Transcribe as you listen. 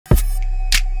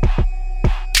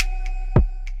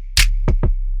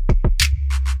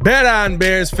Bet on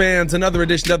Bears fans, another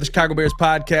edition of the Chicago Bears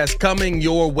podcast coming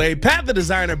your way. Pat the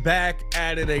Designer back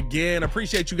at it again.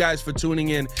 Appreciate you guys for tuning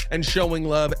in and showing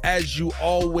love as you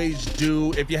always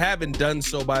do. If you haven't done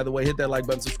so, by the way, hit that like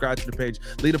button, subscribe to the page,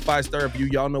 leave a 5-star review.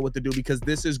 Y'all know what to do because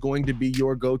this is going to be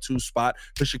your go-to spot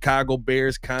for Chicago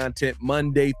Bears content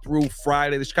Monday through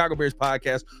Friday. The Chicago Bears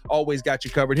podcast always got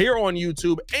you covered here on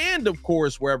YouTube and, of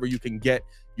course, wherever you can get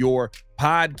your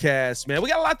podcast, man. We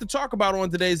got a lot to talk about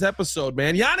on today's episode,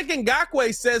 man. Yannick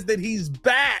Ngakoue says that he's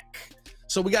back.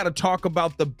 So we got to talk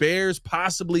about the Bears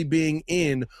possibly being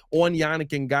in on Yannick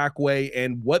Ngakoue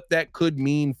and what that could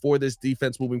mean for this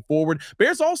defense moving forward.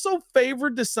 Bears also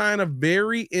favored to sign a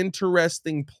very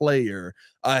interesting player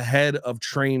ahead of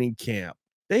training camp.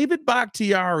 David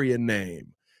Bakhtiari, a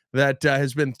name that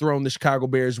has been thrown the Chicago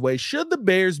Bears' way. Should the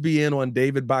Bears be in on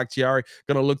David Bakhtiari?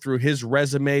 Going to look through his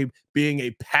resume, being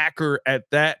a Packer at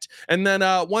that. And then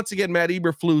once again, Matt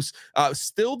Eberflus,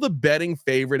 still the betting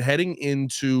favorite heading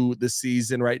into the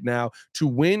season right now to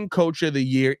win Coach of the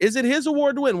Year. Is it his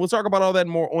award to win? We'll talk about all that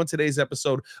and more on today's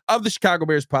episode of the Chicago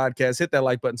Bears podcast. Hit that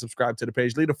like button, subscribe to the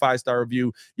page, leave a 5-star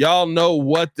review. Y'all know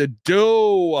what to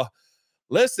do.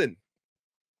 Listen,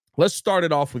 let's start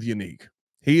it off with Yannick.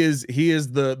 He is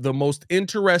the most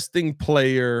interesting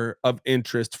player of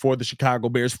interest for the Chicago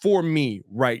Bears for me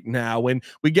right now. And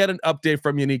we get an update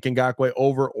from Yannick Ngakoue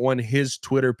over on his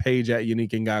Twitter page at Yannick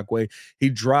Ngakoue.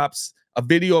 He drops a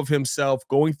video of himself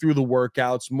going through the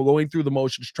workouts, going through the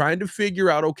motions, trying to figure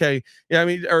out, okay, yeah, I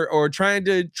mean, or trying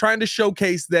to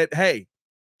showcase that, hey,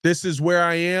 this is where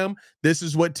I am. This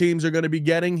is what teams are going to be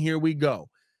getting. Here we go.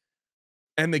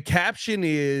 And the caption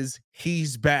is,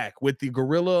 he's back, with the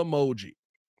gorilla emoji.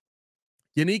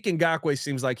 Yannick Ngakoue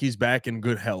seems like he's back in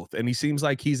good health, and he seems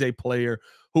like he's a player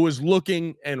who is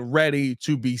looking and ready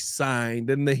to be signed.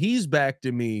 And the he's back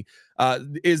to me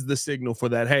is the signal for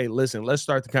that. Hey, listen, let's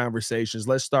start the conversations.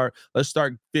 Let's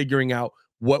start figuring out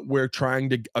what we're trying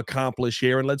to accomplish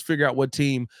here, and let's figure out what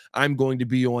team I'm going to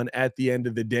be on at the end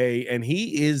of the day. And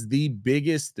he is the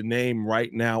biggest name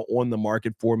right now on the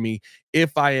market for me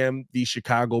if I am the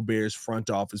Chicago Bears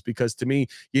front office, because to me,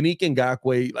 Yannick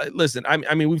Ngakoue, listen,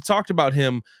 I mean, we've talked about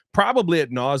him probably ad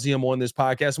nauseum on this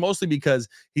podcast, mostly because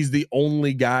he's the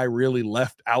only guy really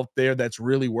left out there that's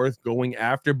really worth going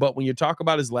after. But when you talk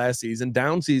about his last season,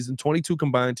 down season, 22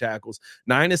 combined tackles,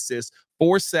 9 assists,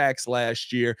 4 sacks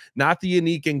last year, not the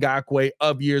Yannick Ngakoue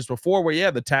of years before, where,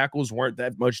 yeah, the tackles weren't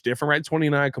that much different, right?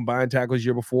 29 combined tackles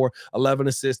year before, 11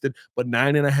 assisted, but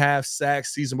 9.5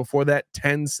 sacks season before that,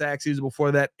 10 sacks season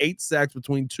before that, 8 sacks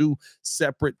between 2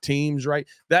 separate teams, right?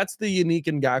 That's the Yannick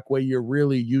Ngakoue you're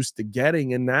really used to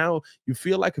getting. And now you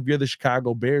feel like if you're the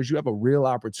Chicago Bears, you have a real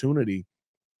opportunity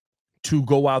to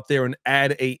go out there and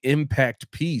add a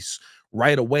impact piece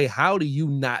right away. How do you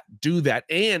not do that?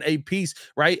 And a piece,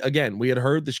 right? Again, we had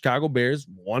heard the Chicago Bears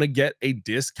want to get a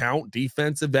discount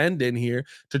defensive end in here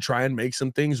to try and make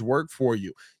some things work for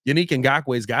you. Yannick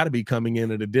Ngakoue's got to be coming in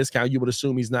at a discount. You would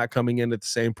assume he's not coming in at the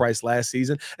same price last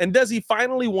season. And does he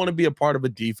finally want to be a part of a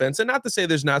defense? And not to say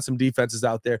there's not some defenses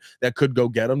out there that could go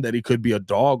get him, that he could be a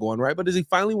dog on, right? But does he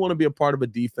finally want to be a part of a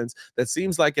defense that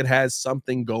seems like it has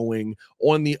something going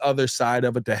on the other side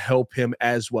of it to help him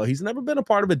as well? He's never been a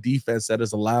part of a defense that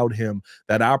has allowed him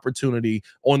that opportunity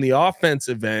on the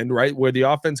offensive end, right? Where the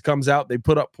offense comes out, they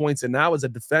put up points. And now as a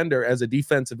defender, as a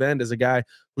defensive end, as a guy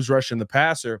who's rushing the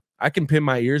passer, I can pin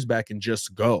my ears back and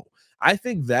just go. I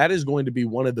think that is going to be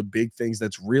one of the big things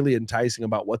that's really enticing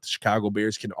about what the Chicago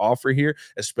Bears can offer here,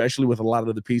 especially with a lot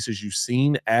of the pieces you've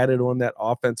seen added on that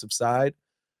offensive side.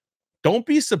 Don't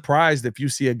be surprised if you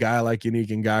see a guy like Yannick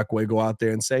Ngakoue go out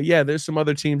there and say, yeah, there's some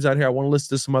other teams out here. I want to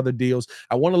listen to some other deals.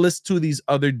 I want to listen to these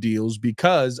other deals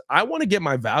because I want to get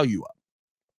my value up.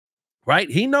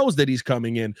 Right? He knows that he's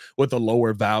coming in with a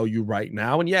lower value right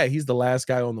now. And yeah, he's the last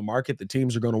guy on the market the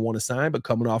teams are going to want to sign, but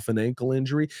coming off an ankle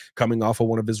injury, coming off of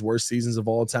one of his worst seasons of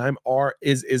all time,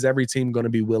 is every team going to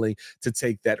be willing to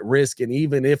take that risk? And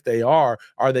even if they are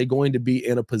they going to be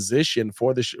in a position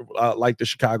for the like the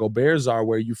Chicago Bears are,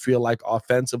 where you feel like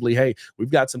offensively, hey,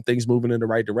 we've got some things moving in the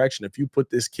right direction. If you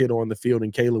put this kid on the field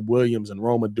and Caleb Williams and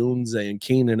Roma Dunze and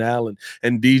Keenan Allen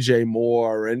and DJ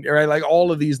Moore and right, like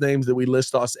all of these names that we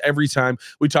list off every time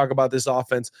we talk about this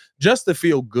offense, just to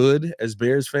feel good as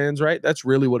Bears fans, right? That's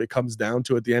really what it comes down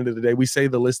to at the end of the day. We say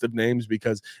the list of names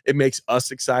because it makes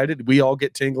us excited. We all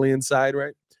get tingly inside,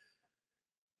 right?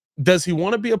 Does he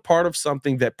want to be a part of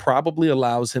something that probably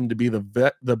allows him to be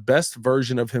the best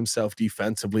version of himself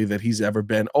defensively that he's ever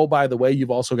been? Oh, by the way, you've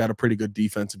also got a pretty good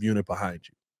defensive unit behind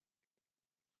you.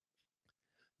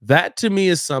 That to me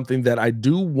is something that I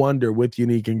do wonder with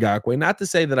Yannick Ngakoue. Not to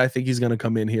say that I think he's going to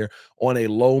come in here on a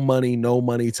low money, no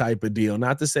money type of deal.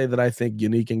 Not to say that I think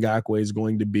Yannick Ngakoue is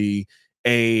going to be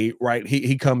a right.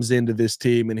 He comes into this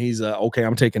team and he's a okay,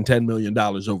 I'm taking $10 million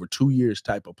over 2 years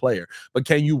type of player. But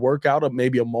can you work out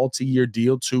maybe a multi-year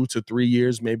deal, 2 to 3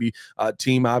 years, maybe a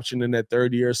team option in that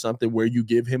third year or something where you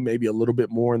give him maybe a little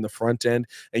bit more in the front end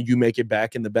and you make it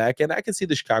back in the back end? I can see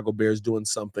the Chicago Bears doing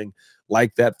something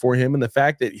like that for him. And the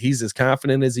fact that he's as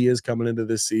confident as he is coming into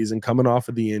this season, coming off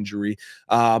of the injury,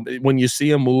 when you see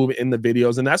him move in the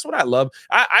videos, and that's what I love.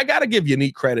 I got to give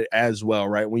Yannick credit as well,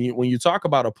 right? When you talk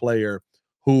about a player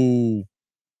who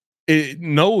it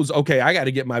knows, okay, I got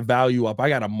to get my value up. I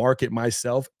got to market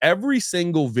myself. Every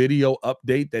single video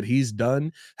update that he's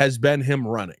done has been him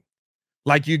running.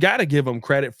 Like, you got to give him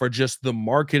credit for just the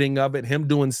marketing of it, him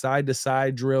doing side to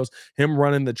side drills, him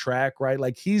running the track, right?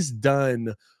 Like, he's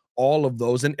done all of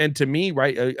those. And to me,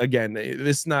 right, again,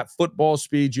 this is not football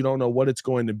speed. You don't know what it's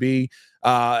going to be.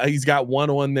 He's got one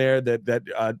on there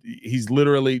that he's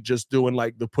literally just doing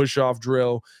like the push off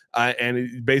drill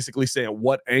and basically saying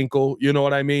what ankle, you know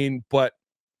what I mean? But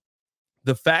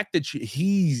the fact that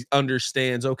he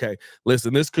understands, okay,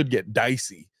 listen, this could get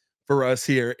dicey for us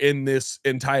here in this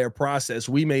entire process.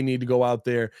 We may need to go out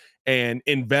there and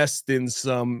invest in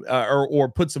some or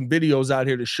put some videos out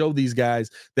here to show these guys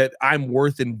that I'm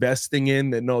worth investing in,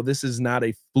 that no, this is not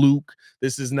a fluke.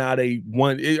 This is not a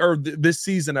this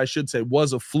season, I should say,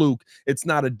 was a fluke. It's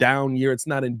not a down year. It's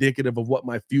not indicative of what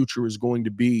my future is going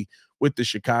to be with the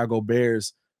Chicago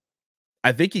Bears.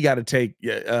 I think you got to take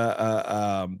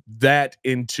that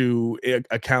into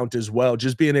account as well.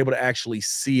 Just being able to actually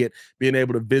see it, being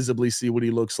able to visibly see what he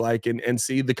looks like, and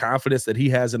see the confidence that he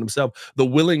has in himself, the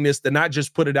willingness to not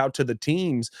just put it out to the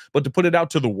teams, but to put it out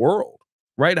to the world.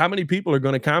 Right? How many people are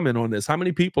going to comment on this? How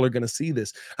many people are going to see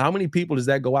this? How many people does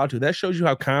that go out to? That shows you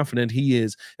how confident he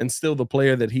is and still the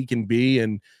player that he can be.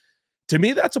 And to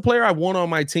me, that's a player I want on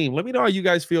my team. Let me know how you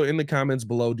guys feel in the comments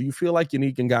below. Do you feel like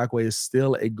Yannick Ngakoue is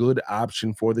still a good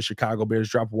option for the Chicago Bears?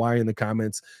 Drop Y in the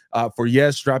comments for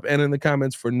yes. Drop N in the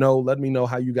comments for no. Let me know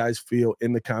how you guys feel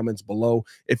in the comments below.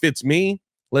 If it's me,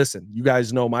 listen, you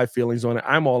guys know my feelings on it.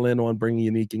 I'm all in on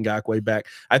bringing Yannick Ngakoue back.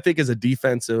 I think as a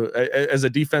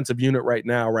defensive unit right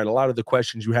now, right, a lot of the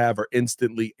questions you have are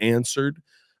instantly answered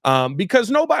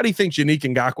because nobody thinks Yannick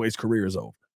Ngakoue's career is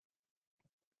over.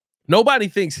 Nobody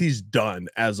thinks he's done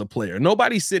as a player.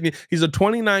 Nobody's sitting. He's a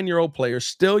 29-year-old player,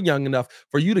 still young enough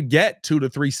for you to get 2 to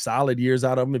 3 solid years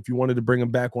out of him if you wanted to bring him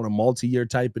back on a multi-year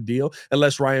type of deal.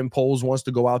 Unless Ryan Poles wants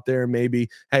to go out there and maybe,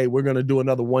 hey, we're going to do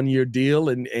another 1-year deal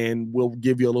and we'll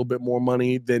give you a little bit more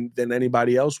money than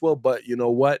anybody else will. But you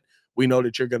know what? We know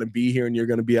that you're going to be here and you're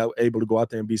going to be able to go out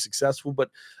there and be successful. But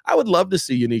I would love to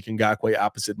see Yannick Ngakoue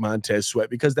opposite Montez Sweat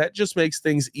because that just makes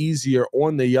things easier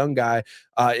on the young guy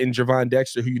in Javon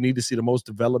Dexter, who you need to see the most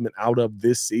development out of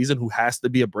this season, who has to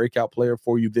be a breakout player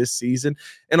for you this season.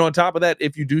 And on top of that,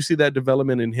 if you do see that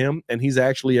development in him and he's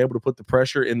actually able to put the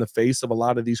pressure in the face of a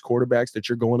lot of these quarterbacks that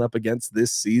you're going up against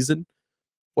this season,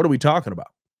 what are we talking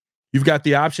about? You've got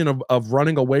the option of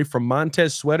running away from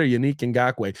Montez Sweat or Yannick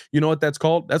Ngakoue. You know what that's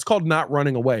called? That's called not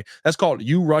running away. That's called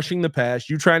you rushing the pass,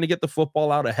 you trying to get the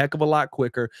football out a heck of a lot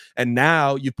quicker, and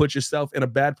now you put yourself in a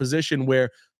bad position where,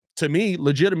 to me,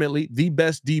 legitimately, the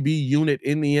best DB unit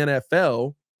in the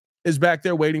NFL is back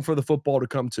there waiting for the football to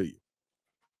come to you.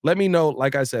 Let me know,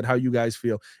 like I said, how you guys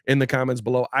feel in the comments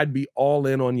below. I'd be all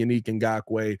in on Yannick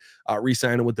Ngakoue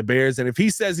re-signing with the Bears, and if he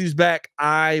says he's back,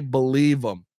 I believe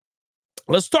him.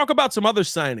 Let's talk about some other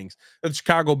signings that the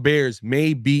Chicago Bears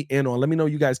may be in on. Let me know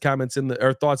you guys comments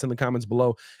or thoughts in the comments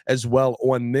below as well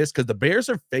on this, because the Bears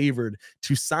are favored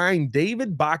to sign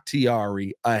David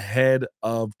Bakhtiari ahead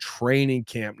of training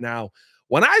camp. Now,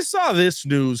 when I saw this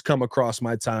news come across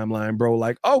my timeline, bro,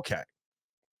 like, okay,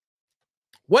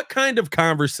 what kind of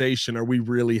conversation are we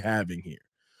really having here?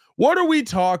 What are we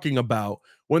talking about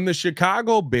when the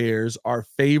Chicago Bears are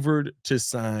favored to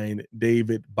sign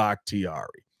David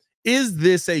Bakhtiari? Is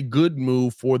this a good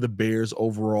move for the Bears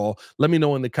overall? Let me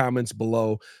know in the comments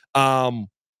below. Let's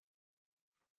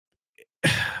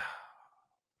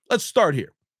start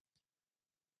here.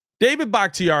 David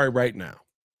Bakhtiari right now.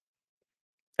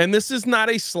 And this is not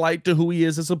a slight to who he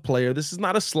is as a player. This is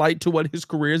not a slight to what his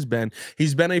career has been.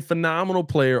 He's been a phenomenal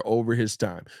player over his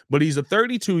time. But he's a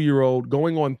 32-year-old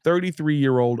going on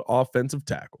 33-year-old offensive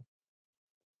tackle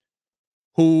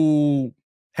who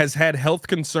has had health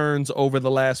concerns over the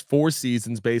last 4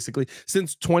 seasons, basically.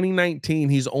 Since 2019,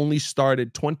 he's only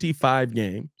started 25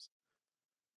 games.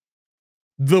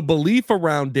 The belief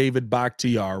around David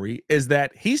Bakhtiari is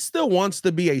that he still wants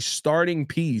to be a starting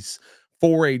piece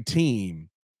for a team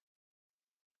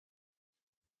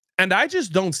And I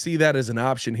just don't see that as an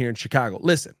option here in Chicago.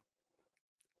 Listen,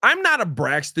 I'm not a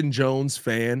Braxton Jones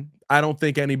fan. I don't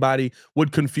think anybody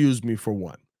would confuse me for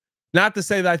one. Not to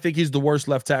say that I think he's the worst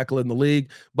left tackle in the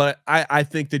league, but I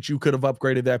think that you could have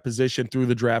upgraded that position through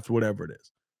the draft, whatever it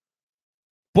is.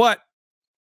 But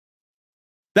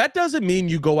that doesn't mean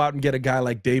you go out and get a guy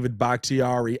like David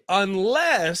Bakhtiari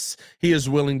unless he is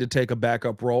willing to take a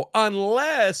backup role,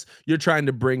 unless you're trying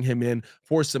to bring him in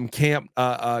for some camp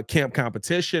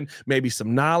competition, maybe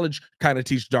some knowledge, kind of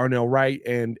teach Darnell Wright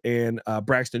and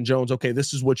Braxton Jones, okay,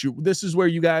 this is where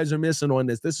you guys are missing on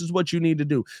this. This is what you need to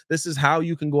do. This is how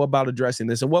you can go about addressing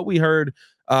this. And what we heard,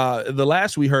 the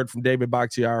last we heard from David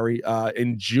Bakhtiari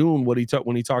in June, when he talked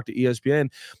to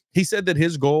ESPN, he said that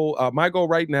his goal, my goal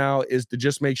right now is to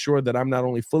just make sure that I'm not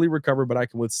only fully recovered, but I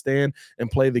can withstand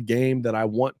and play the game that I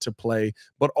want to play,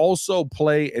 but also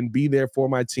play and be there for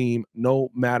my team no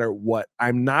matter what.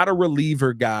 I'm not a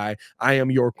reliever guy. I am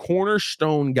your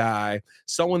cornerstone guy,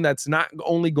 someone that's not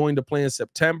only going to play in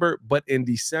September, but in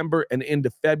December and into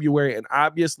February, and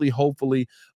obviously, hopefully,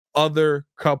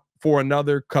 for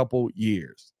another couple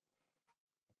years.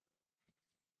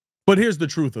 But here's the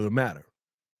truth of the matter.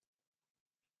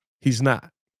 He's not.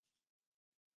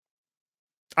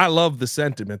 I love the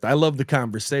sentiment. I love the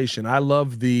conversation. I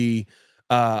love the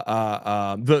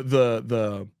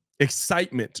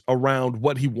excitement around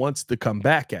what he wants to come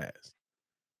back as.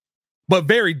 But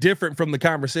very different from the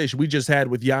conversation we just had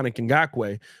with Yannick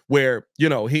Ngakoue, where, you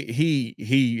know,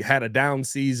 he had a down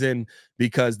season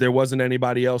because there wasn't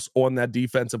anybody else on that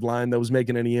defensive line that was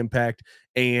making any impact,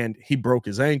 and he broke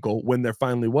his ankle when there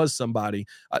finally was somebody.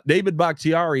 David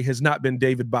Bakhtiari has not been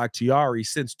David Bakhtiari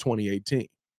since 2018.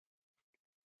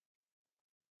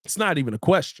 It's not even a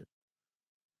question.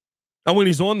 And when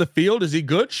he's on the field, is he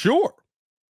good? Sure.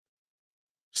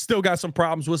 Still got some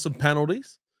problems with some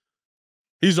penalties.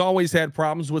 He's always had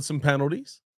problems with some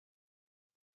penalties.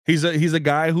 He's a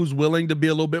guy who's willing to be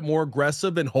a little bit more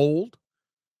aggressive and hold.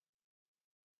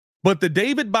 But the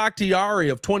David Bakhtiari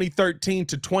of 2013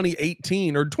 to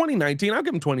 2018 or 2019, I'll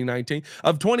give him 2019,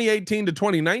 of 2018 to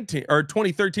 2019 or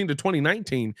 2013 to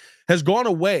 2019 has gone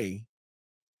away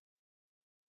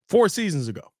 4 seasons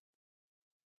ago.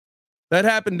 That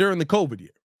happened during the COVID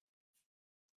year.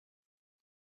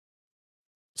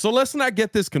 So let's not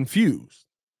get this confused.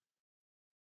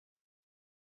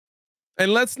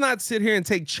 And let's not sit here and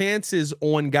take chances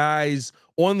on guys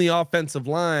on the offensive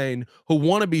line who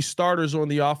want to be starters on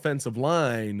the offensive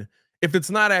line if it's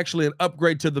not actually an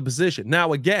upgrade to the position.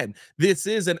 Now, again, this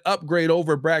is an upgrade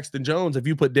over Braxton Jones. If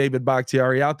you put David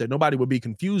Bakhtiari out there, nobody would be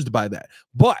confused by that.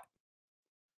 But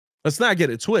let's not get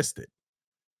it twisted.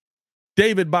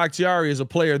 David Bakhtiari is a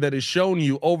player that has shown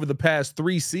you over the past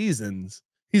 3 seasons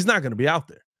he's not going to be out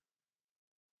there.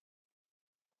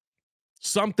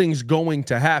 Something's going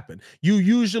to happen. You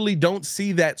usually don't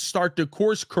see that start to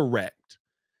course correct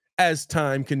as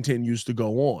time continues to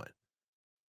go on.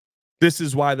 This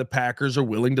is why the Packers are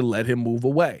willing to let him move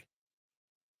away.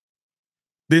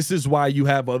 This is why you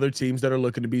have other teams that are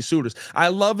looking to be suitors. I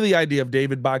love the idea of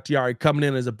David Bakhtiari coming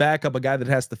in as a backup, a guy that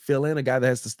has to fill in, a guy that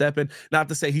has to step in. Not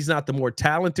to say he's not the more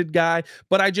talented guy,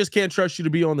 but I just can't trust you to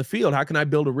be on the field. How can I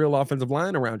build a real offensive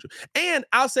line around you? And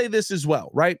I'll say this as well,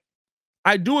 right?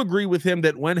 I do agree with him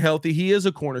that when healthy, he is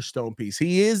a cornerstone piece.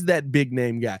 He is that big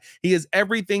name guy. He is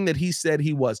everything that he said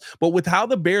he was. But with how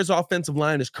the Bears offensive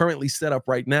line is currently set up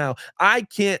right now, I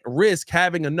can't risk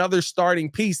having another starting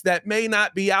piece that may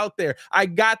not be out there. I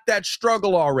got that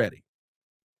struggle already.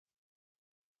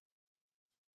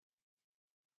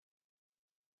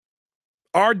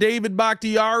 Our David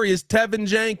Bakhtiari is Tevin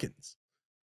Jenkins.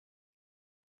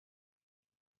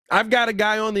 I've got a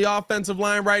guy on the offensive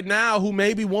line right now who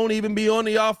maybe won't even be on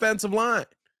the offensive line.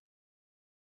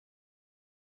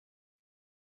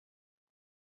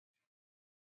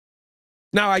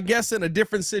 Now, I guess in a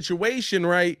different situation,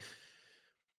 right?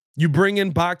 You bring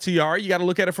in Bakhtiari, you got to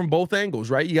look at it from both angles,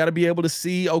 right? You got to be able to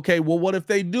see, okay, well, what if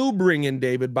they do bring in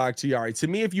David Bakhtiari? To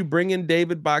me, if you bring in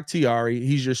David Bakhtiari,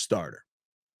 he's your starter.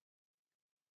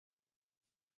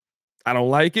 I don't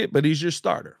like it, but he's your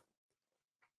starter.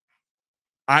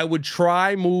 I would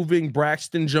try moving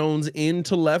Braxton Jones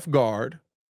into left guard.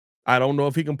 I don't know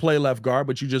if he can play left guard,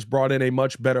 but you just brought in a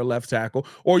much better left tackle,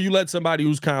 or you let somebody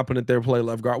who's competent there play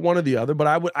left guard, one or the other. But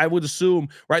I would assume,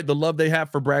 right, the love they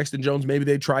have for Braxton Jones, maybe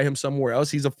they try him somewhere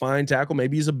else. He's a fine tackle.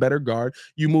 Maybe he's a better guard.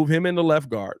 You move him into left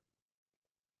guard.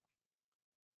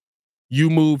 You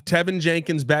move Tevin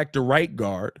Jenkins back to right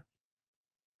guard.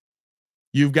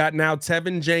 You've got now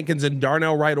Tevin Jenkins and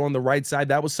Darnell Wright on the right side.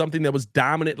 That was something that was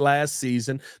dominant last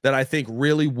season that I think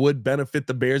really would benefit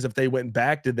the Bears if they went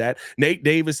back to that. Nate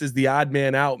Davis is the odd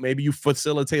man out. Maybe you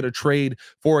facilitate a trade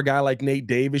for a guy like Nate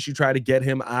Davis. You try to get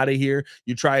him out of here.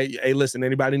 You try, hey, listen,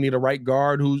 anybody need a right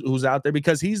guard who's out there?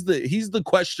 Because he's the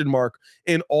question mark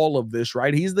in all of this,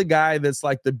 right? He's the guy that's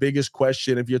like the biggest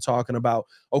question if you're talking about,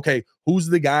 okay, who's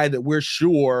the guy that we're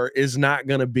sure is not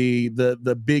going to be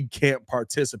the big camp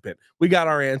participant? We got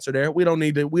our answer there. We don't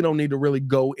need to really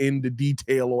go into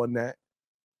detail on that.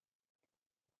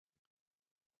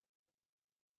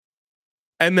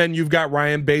 And then you've got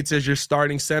Ryan Bates as your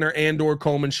starting center and or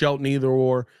Coleman Shelton, either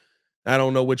or. I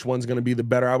don't know which one's going to be the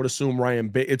better. I would assume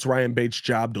it's Ryan Bates'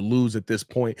 job to lose at this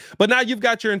point. But now you've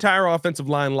got your entire offensive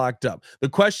line locked up. The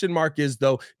question mark is,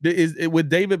 though, with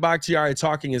David Bakhtiari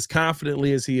talking as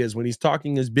confidently as he is, when he's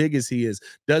talking as big as he is,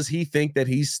 does he think that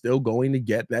he's still going to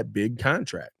get that big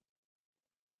contract?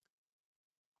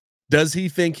 Does he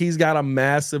think he's got a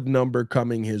massive number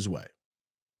coming his way?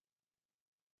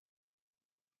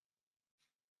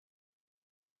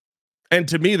 And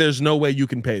to me, there's no way you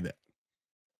can pay that.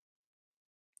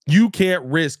 You can't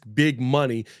risk big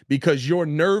money because you're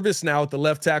nervous now at the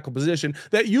left tackle position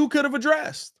that you could have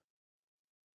addressed.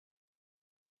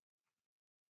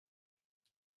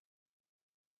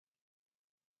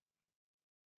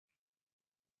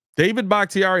 David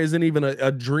Bakhtiari isn't even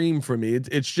a dream for me.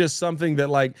 It's just something that,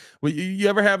 like, you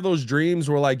ever have those dreams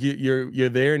where like you're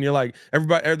there and you're like,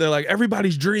 they're like,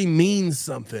 everybody's dream means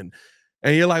something,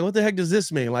 and you're like, what the heck does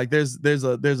this mean? Like there's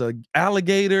a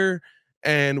alligator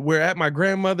and we're at my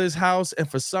grandmother's house and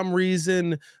for some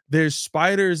reason there's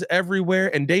spiders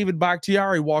everywhere and David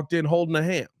Bakhtiari walked in holding a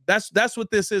ham. That's what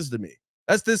this is to me.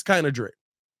 That's this kind of dream.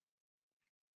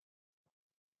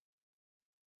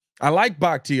 I like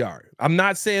Bakhtiari. I'm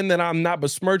not saying that I'm not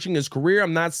besmirching his career.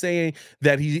 I'm not saying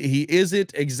that he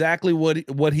isn't exactly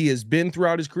what he has been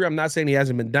throughout his career. I'm not saying he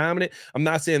hasn't been dominant. I'm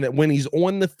not saying that when he's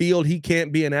on the field, he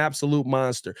can't be an absolute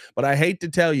monster. But I hate to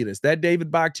tell you this, that David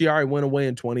Bakhtiari went away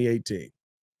in 2018.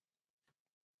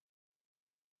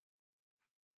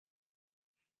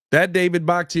 That David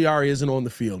Bakhtiari isn't on the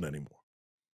field anymore.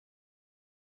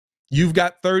 You've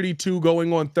got 32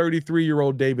 going on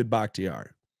 33-year-old David Bakhtiari.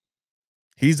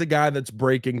 He's a guy that's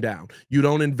breaking down. You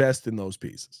don't invest in those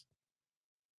pieces.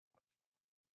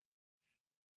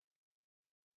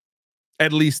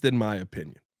 At least in my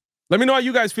opinion. Let me know how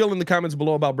you guys feel in the comments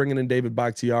below about bringing in David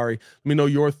Bakhtiari. Let me know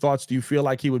your thoughts. Do you feel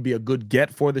like he would be a good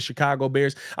get for the Chicago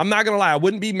Bears? I'm not going to lie. I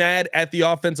wouldn't be mad at the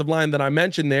offensive line that I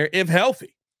mentioned there if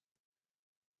healthy.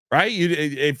 Right?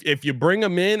 If you bring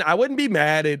him in, I wouldn't be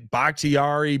mad at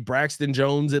Bakhtiari, Braxton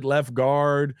Jones at left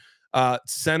guard,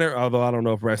 center, although I don't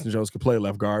know if Braxton Jones could play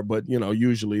left guard, but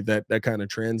usually that kind of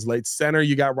translates. Center,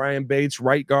 you got Ryan Bates.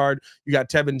 Right guard, you got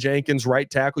Tevin Jenkins. Right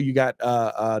tackle, you got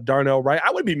Darnell Wright.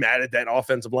 I wouldn't be mad at that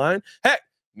offensive line. Heck,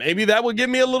 maybe that would give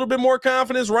me a little bit more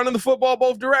confidence running the football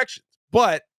both directions.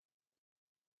 But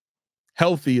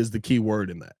healthy is the key word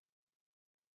in that.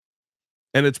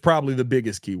 And it's probably the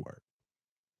biggest key word.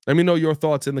 Let me know your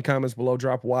thoughts in the comments below.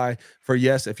 Drop Y for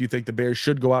yes if you think the Bears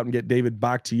should go out and get David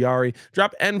Bakhtiari.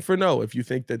 Drop N for no if you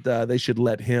think that they should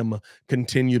let him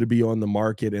continue to be on the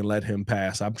market and let him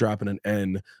pass. I'm dropping an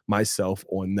N myself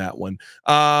on that one.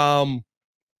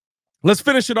 Let's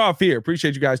finish it off here.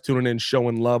 Appreciate you guys tuning in,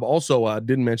 showing love. Also,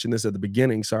 didn't mention this at the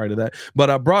beginning. Sorry to that.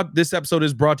 But this episode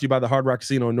is brought to you by the Hard Rock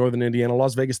Casino in Northern Indiana,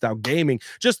 Las Vegas style gaming.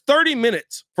 Just 30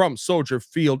 minutes from Soldier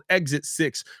Field, exit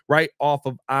 6, right off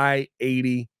of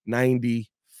I-80-94.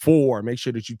 Make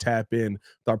sure that you tap in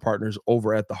with our partners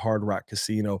over at the Hard Rock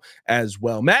Casino as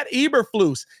well. Matt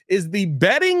Eberflus is the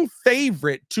betting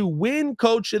favorite to win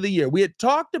Coach of the Year. We had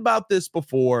talked about this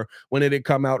before when it had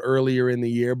come out earlier in the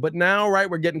year, but now, right,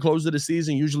 we're getting closer to the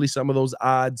season. Usually some of those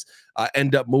odds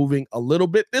end up moving a little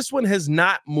bit. This one has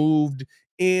not moved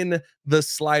in the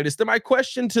slightest. And my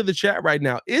question to the chat right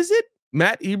now, is it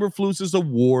Matt Eberflus's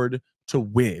award to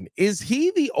win? Is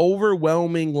he the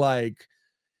overwhelming, like,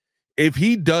 if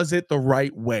he does it the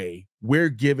right way, we're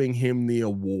giving him the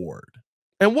award?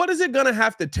 And what is it going to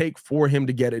have to take for him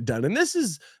to get it done? And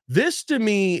this to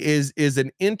me is an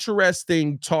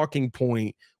interesting talking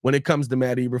point when it comes to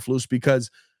Matt Eberflus, because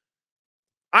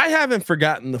I haven't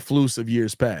forgotten the Flus of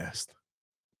years past.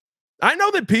 I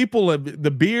know that people have the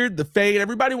beard, the fade,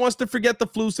 everybody wants to forget the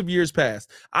Flus of years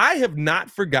past. I have not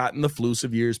forgotten the Flus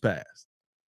of years past.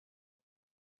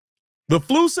 The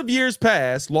Flus of years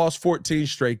past lost 14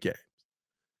 straight games.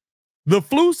 The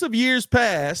Flus of years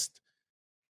past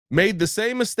made the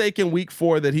same mistake in week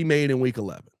 4 that he made in week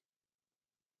 11.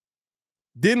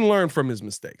 Didn't learn from his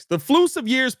mistakes. The Flus of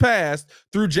years past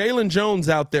threw Jalen Jones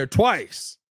out there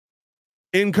twice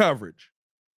in coverage.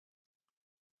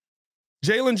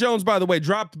 Jalen Jones, by the way,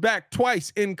 dropped back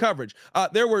twice in coverage.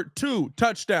 There were 2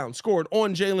 touchdowns scored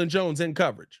on Jalen Jones in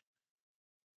coverage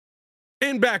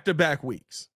in back-to-back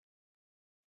weeks.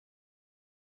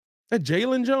 That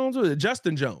Jalen Jones or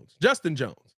Justin Jones? Justin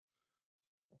Jones.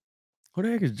 Who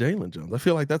the heck is Jalen Jones? I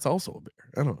feel like that's also a Bear.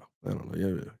 I don't know.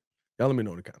 Yeah. Y'all let me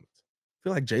know in the comments. I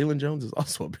feel like Jalen Jones is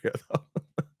also a Bear, though.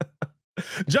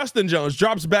 Justin Jones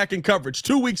drops back in coverage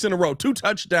 2 weeks in a row. 2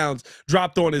 touchdowns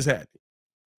dropped on his head.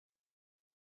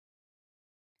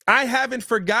 I haven't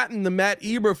forgotten the Matt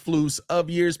Eberflus of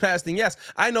years past. And yes,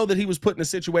 I know that he was put in a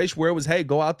situation where it was, hey,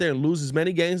 go out there and lose as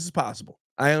many games as possible.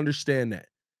 I understand that.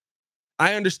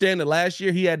 I understand that last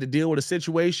year he had to deal with a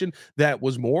situation that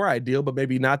was more ideal, but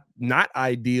maybe not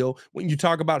ideal when you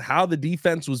talk about how the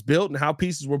defense was built and how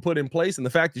pieces were put in place and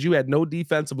the fact that you had no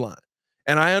defensive line.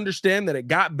 And I understand that it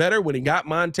got better when he got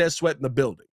Montez Sweat in the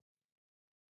building.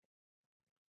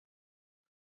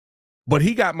 But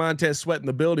he got Montez Sweat in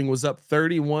the building, was up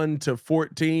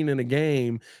 31-14 in a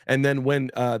game. And then when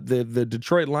the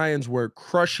Detroit Lions were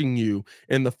crushing you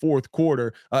in the fourth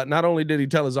quarter, not only did he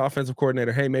tell his offensive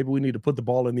coordinator, hey, maybe we need to put the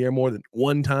ball in the air more than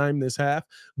one time this half,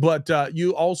 but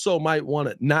you also might want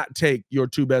to not take your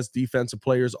 2 best defensive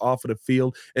players off of the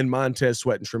field and Montez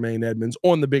Sweat and Tremaine Edmonds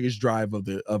on the biggest drive of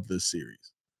the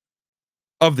series,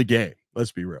 of the game.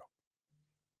 Let's be real.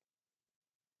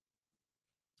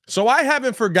 So I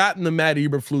haven't forgotten the Matt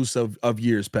Eberflus of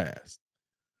years past.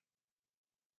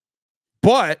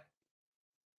 But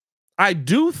I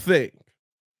do think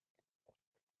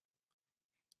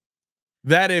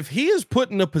that if he is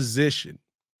put in a position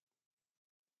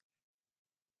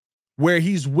where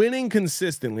he's winning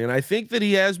consistently, and I think that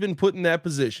he has been put in that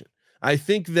position, I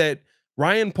think that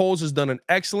Ryan Poles has done an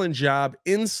excellent job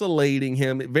insulating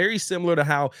him, very similar to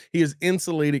how he has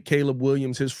insulated Caleb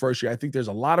Williams his first year. I think there's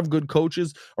a lot of good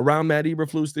coaches around Matt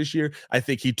Eberflus this year. I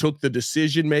think he took the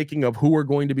decision-making of who are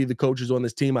going to be the coaches on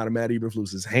this team out of Matt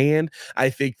Eberflus's hand. I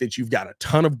think that you've got a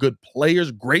ton of good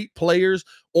players, great players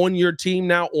on your team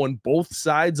now on both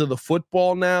sides of the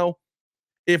football now.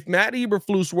 If Matt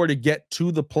Eberflus were to get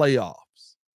to the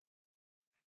playoffs,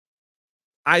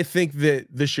 I think that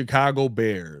the Chicago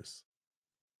Bears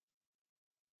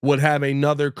would have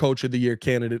another coach of the year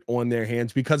candidate on their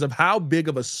hands because of how big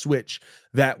of a switch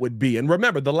that would be. And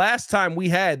remember, the last time we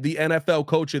had the NFL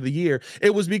coach of the year,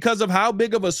 it was because of how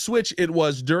big of a switch it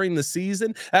was during the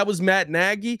season. That was Matt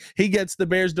Nagy. He gets the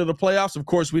Bears to the playoffs. Of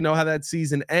course, we know how that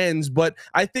season ends, but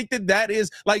I think that is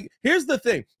like, here's the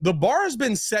thing. The bar has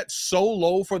been set so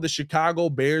low for the Chicago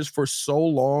Bears for so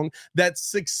long that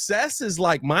success is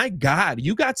like, my God,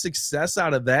 you got success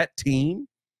out of that team?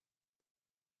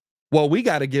 Well, we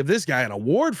got to give this guy an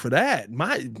award for that.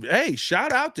 Hey,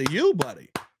 shout out to you, buddy.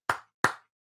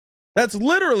 That's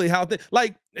literally how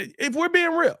like, if we're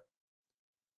being real,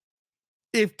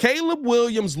 if Caleb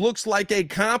Williams looks like a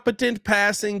competent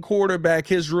passing quarterback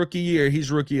his rookie year, he's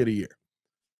rookie of the year.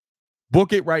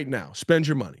 Book it right now. Spend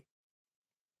your money.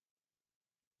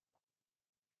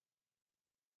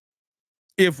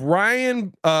 If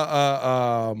Matt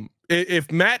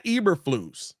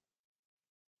Eberflus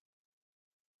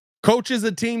coaches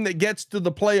a team that gets to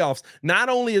the playoffs, not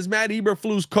only is Matt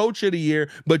Eberflus coach of the year,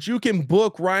 but you can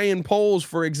book Ryan Poles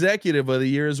for executive of the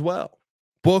year as well.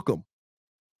 Book him.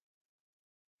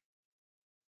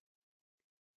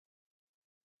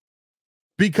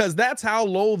 Because that's how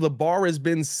low the bar has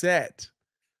been set.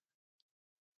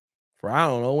 For I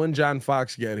don't know when John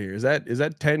Fox got here. Is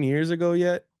that 10 years ago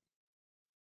yet?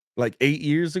 Like 8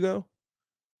 years ago?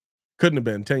 Couldn't have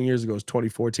been. 10 years ago was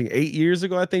 2014. 8 years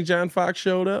ago, I think John Fox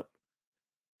showed up.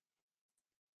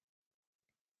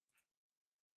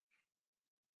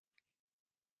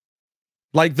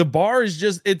 Like the bar is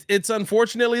just, it's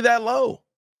unfortunately that low.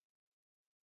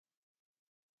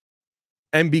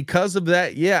 And because of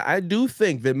that, yeah, I do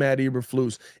think that Matt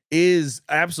Eberflus is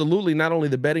absolutely not only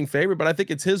the betting favorite, but I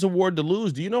think it's his award to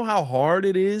lose. Do you know how hard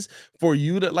it is for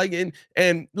you to like,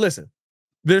 and listen,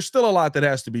 there's still a lot that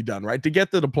has to be done, right? To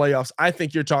get to the playoffs, I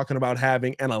think you're talking about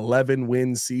having an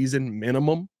 11-win season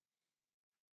minimum.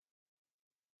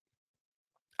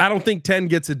 I don't think 10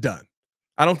 gets it done.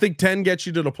 I don't think 10 gets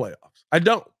you to the playoffs. I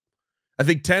don't. I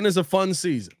think 10 is a fun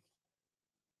season.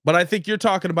 But I think you're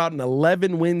talking about an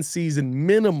 11-win season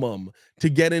minimum to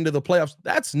get into the playoffs.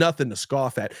 That's nothing to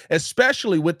scoff at,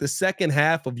 especially with the second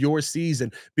half of your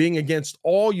season being against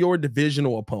all your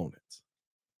divisional opponents.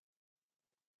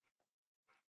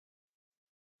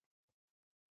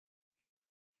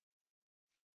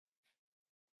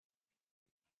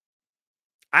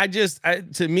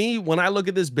 To me, when I look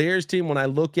at this Bears team, when I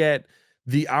look at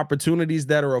the opportunities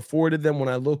that are afforded them, when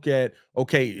I look at,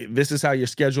 okay, this is how your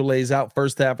schedule lays out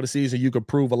first half of the season, you could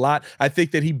prove a lot. I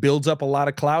think that he builds up a lot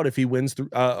of clout if he wins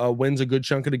a good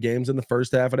chunk of the games in the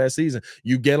first half of that season.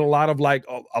 You get a lot of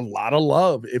a lot of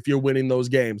love if you're winning those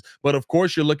games. But of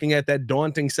course, you're looking at that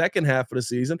daunting second half of the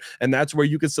season, and that's where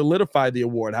you can solidify the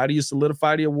award. How do you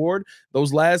solidify the award?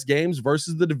 Those last games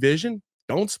versus the division.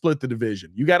 Don't split the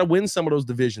division. You got to win some of those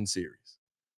division series.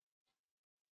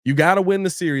 You got to win the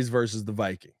series versus the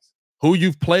Vikings, who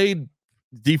you've played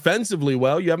defensively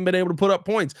well. You haven't been able to put up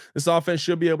points. This offense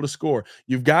should be able to score.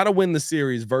 You've got to win the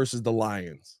series versus the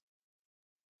Lions.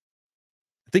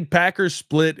 I think Packers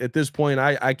split at this point.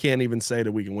 I can't even say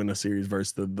that we can win a series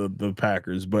versus the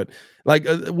Packers, but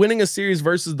winning a series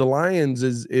versus the Lions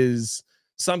is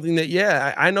something that,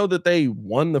 yeah, I know that they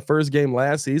won the first game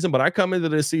last season, but I come into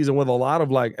this season with a lot of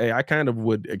hey, I kind of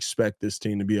would expect this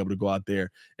team to be able to go out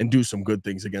there and do some good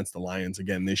things against the Lions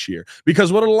again this year.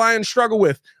 Because what do the Lions struggle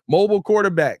with? Mobile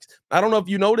quarterbacks. I don't know if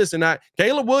you noticed or not,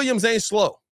 Caleb Williams ain't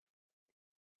slow.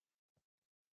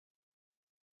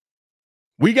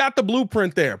 We got the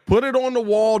blueprint there. Put it on the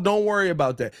wall. Don't worry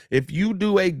about that. If you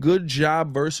do a good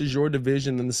job versus your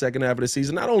division in the second half of the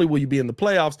season, not only will you be in the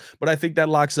playoffs, but I think that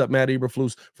locks up Matt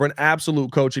Eberflus for an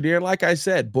absolute coach of the year. And like I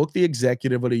said, book the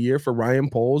executive of the year for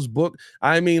Ryan Poles.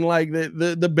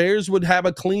 The Bears would have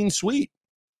a clean sweep.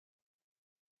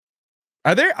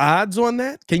 Are there odds on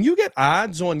that? Can you get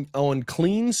odds on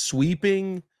clean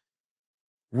sweeping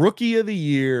rookie of the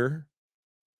year,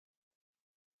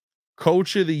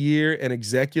 coach of the year, and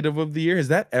executive of the year? Has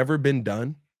that ever been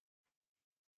done?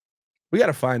 We got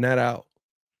to find that out.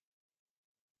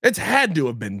 It's had to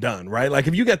have been done, right?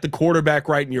 If you get the quarterback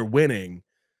right and you're winning.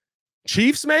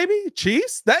 Chiefs, maybe?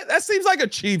 Chiefs? That seems like a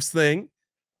Chiefs thing.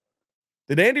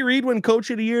 Did Andy Reid win coach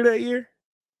of the year that year?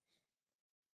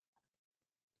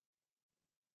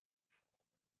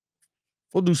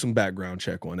 We'll do some background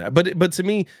check on that. But to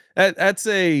me, that's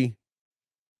a...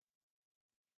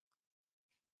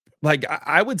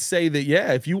 I would say that,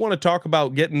 yeah, if you want to talk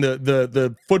about getting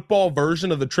the football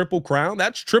version of the Triple Crown,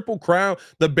 that's Triple Crown.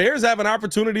 The Bears have an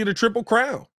opportunity to Triple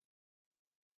Crown.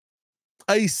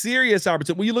 A serious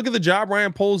opportunity. When you look at the job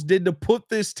Ryan Poles did to put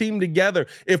this team together,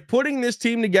 if putting this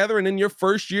team together and in your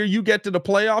first year you get to the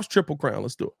playoffs, Triple Crown,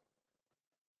 let's do it.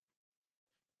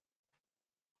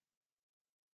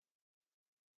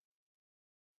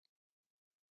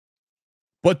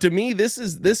 But to me, this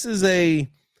is a...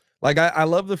 I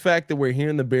love the fact that we're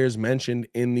hearing the Bears mentioned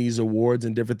in these awards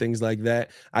and different things like that.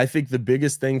 I think the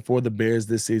biggest thing for the Bears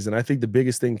this season, I think the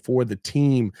biggest thing for the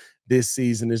team this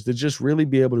season is to just really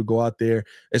be able to go out there,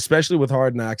 especially with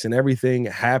Hard Knocks and everything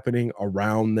happening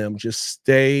around them, just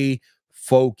stay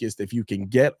focused. If you can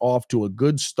get off to a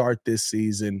good start this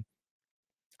season,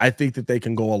 I think that they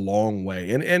can go a long way.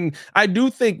 And I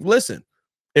do think, listen,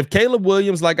 if Caleb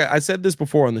Williams, like I said this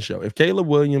before on the show, if Caleb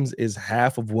Williams is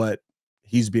half of what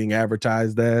he's being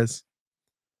advertised as,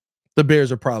 the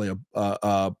Bears are probably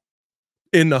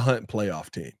in the hunt playoff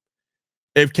team.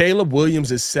 If Caleb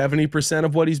Williams is 70%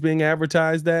 of what he's being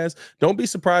advertised as, don't be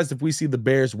surprised if we see the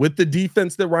Bears with the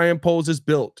defense that Ryan Poles has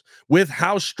built, with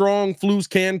how strong Flus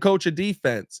can coach a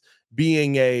defense,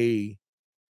 being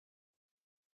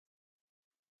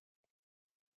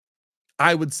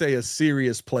I would say a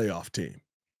serious playoff team.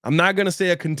 I'm not going to say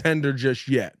a contender just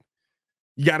yet.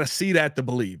 You got to see that to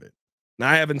believe it.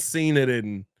 I haven't seen it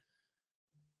in,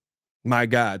 my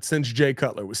God, since Jay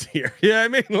Cutler was here. You know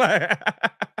what I mean?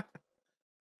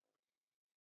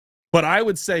 But I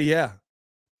would say, yeah,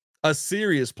 a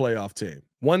serious playoff team,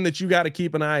 one that you got to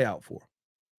keep an eye out for.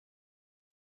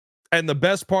 And the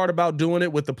best part about doing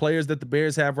it with the players that the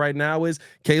Bears have right now is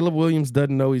Caleb Williams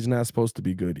doesn't know he's not supposed to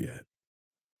be good yet.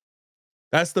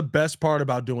 That's the best part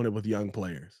about doing it with young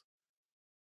players.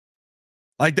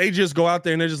 They just go out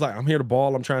there and they're just I'm here to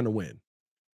ball. I'm trying to win.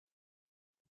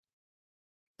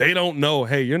 They don't know,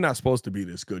 hey, you're not supposed to be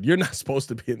this good. You're not supposed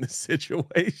to be in this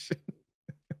situation.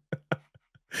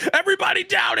 Everybody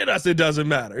doubted us. It doesn't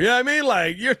matter. You know what I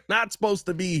mean? You're not supposed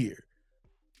to be here.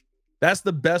 That's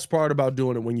the best part about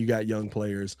doing it when you got young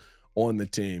players on the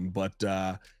team. But,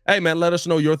 hey, man, let us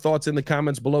know your thoughts in the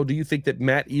comments below. Do you think that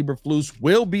Matt Eberflus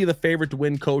will be the favorite to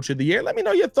win coach of the year? Let me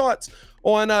know your thoughts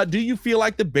on, do you feel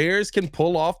like the Bears can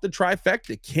pull off the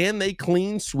trifecta? Can they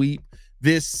clean sweep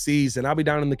this season? I'll be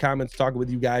down in the comments talking with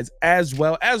you guys as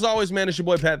well. As always, man, it's your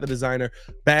boy Pat the Designer,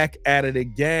 back at it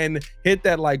again. Hit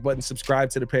that like button, subscribe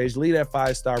to the page, leave that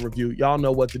 5-star review. Y'all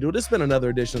know what to do. This has been another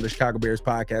edition of the Chicago Bears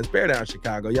podcast. Bear down,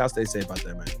 Chicago. Y'all stay safe out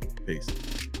there, man. Peace.